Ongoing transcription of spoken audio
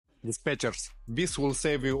Dispatchers, this will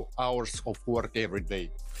save you hours of work every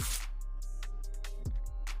day.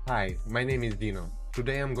 Hi, my name is Dino.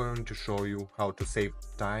 Today I'm going to show you how to save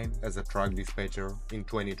time as a truck dispatcher in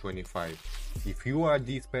 2025. If you are a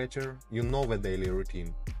dispatcher, you know the daily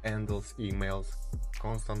routine: handles emails,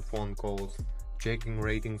 constant phone calls, checking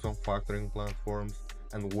ratings on factoring platforms,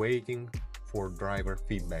 and waiting for driver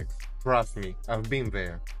feedbacks. Trust me, I've been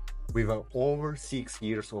there. With over 6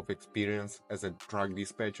 years of experience as a truck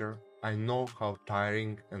dispatcher, I know how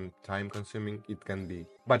tiring and time-consuming it can be.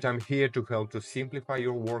 But I'm here to help to simplify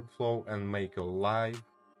your workflow and make your life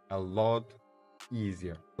a lot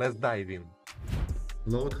easier. Let's dive in.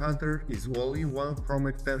 LoadHunter is all-in-one Chrome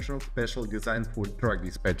extension special designed for truck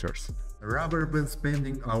dispatchers. Rather than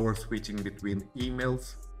spending hours switching between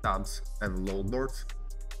emails, tabs, and LoadBoards,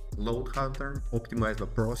 LoadHunter optimizes the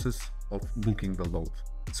process of booking the load.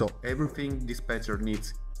 So everything dispatcher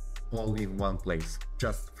needs all in one place.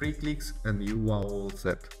 Just 3 clicks and you are all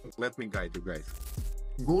set. Let me guide you guys.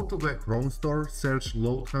 Go to the Chrome store, search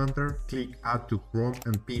LoadHunter, click Add to Chrome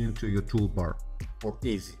and pin it to your toolbar for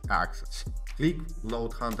easy access. Click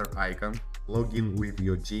LoadHunter icon, log in with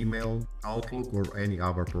your Gmail, Outlook or any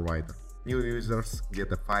other provider. New users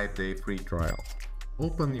get a 5-day free trial.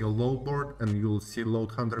 Open your LoadBoard and you'll see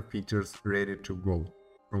LoadHunter features ready to go.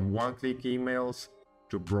 From one-click emails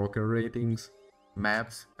to broker ratings,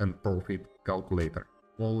 maps and profit calculator,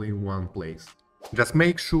 all in one place. Just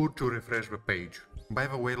make sure to refresh the page. By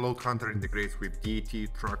the way, LoadHunter integrates with DAT,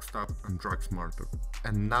 Truckstop and TruckSmarter.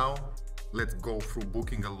 And now, let's go through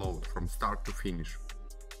booking a load from start to finish.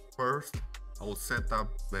 First, I'll set up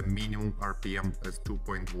the minimum RPM as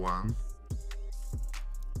 2.1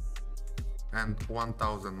 and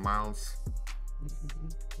 1000 miles,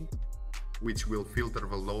 which will filter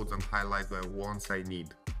the loads and highlight the ones I need.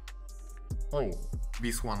 Oh,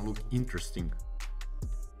 this one looks interesting.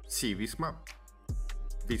 See this map?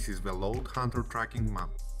 This is the LoadHunter tracking map,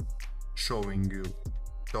 showing you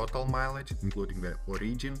total mileage, including the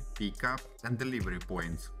origin, pickup and delivery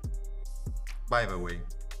points. By the way,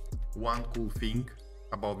 one cool thing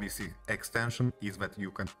about this extension is that you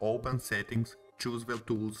can open settings, choose the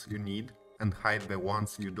tools you need and hide the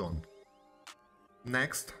ones you don't.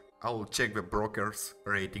 Next, I'll check the broker's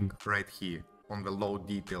rating right here on the load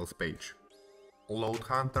details page.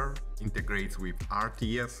 LoadHunter integrates with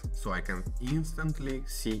RTS, so I can instantly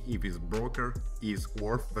see if this broker is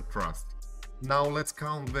worth the trust. Now let's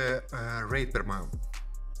count the rate per mile.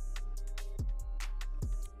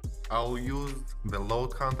 I'll use the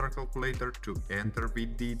LoadHunter calculator to enter the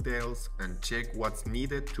details and check what's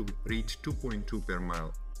needed to reach 2.2 per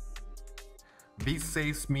mile. This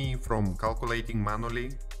saves me from calculating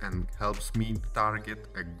manually and helps me target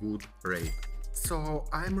a good rate. So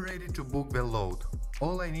I'm ready to book the load.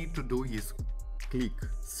 All I need to do is click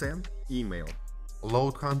Send Email.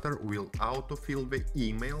 LoadHunter will autofill the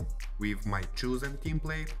email with my chosen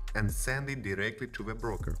template and send it directly to the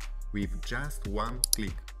broker with just one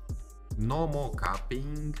click. No more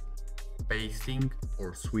copying, pasting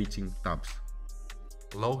or switching tabs.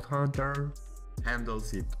 LoadHunter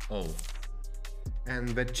handles it all. And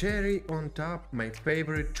the cherry on top, my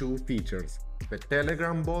favorite 2 features, the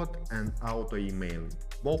Telegram bot and auto emailing.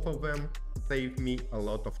 Both of them save me a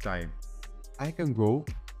lot of time. I can go,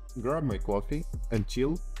 grab my coffee and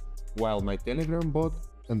chill while my Telegram bot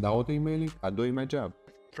and auto emailing are doing my job.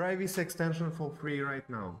 Try this extension for free right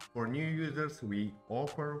now. For new users, we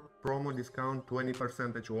offer promo discount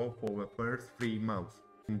 20% off for the first 3 months.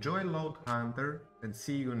 Enjoy LoadHunter and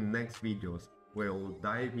see you in next videos, where we'll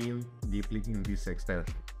dive in deeply in this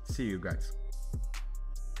extension. See you guys.